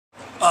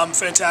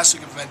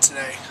Fantastic event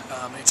today.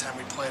 Anytime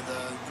we play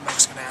the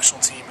Mexican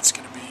national team, it's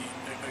going to be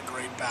a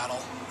great battle.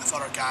 I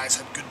thought our guys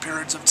had good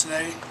periods of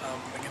today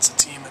against a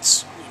team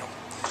that's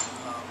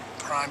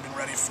primed and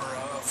ready for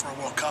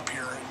a World Cup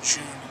here in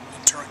June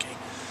in Turkey,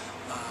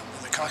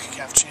 the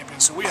CONCACAF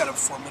champions. So we had a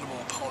formidable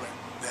opponent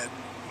that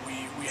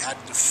we had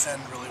to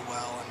defend really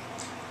well,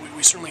 and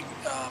we certainly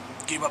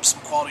gave up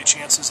some quality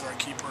chances, and our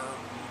keeper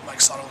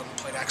Mike Sutherland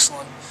played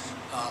excellent,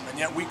 and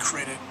yet we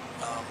created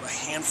a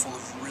handful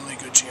of really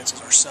good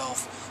chances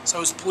ourselves. So I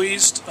was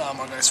pleased.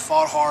 Our guys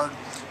fought hard.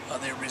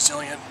 They were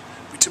resilient.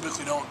 We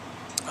typically don't.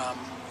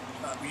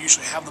 We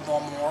usually have the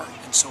ball more,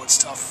 and so it's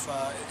tough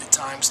at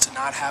times to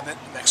not have it.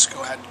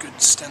 Mexico had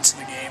good stints in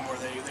the game where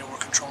they were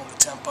controlling the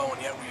tempo,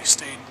 and yet we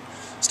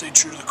stayed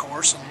true to the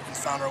course and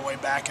found our way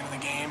back into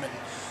the game. And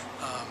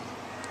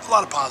a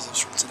lot of positives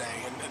from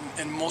today,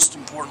 and most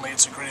importantly,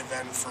 it's a great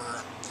event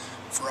for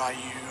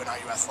IU and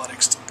IU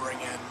athletics to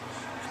bring in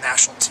a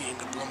national team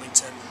to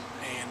Bloomington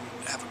and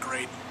have a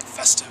great,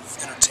 festive,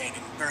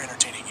 entertaining, very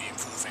entertaining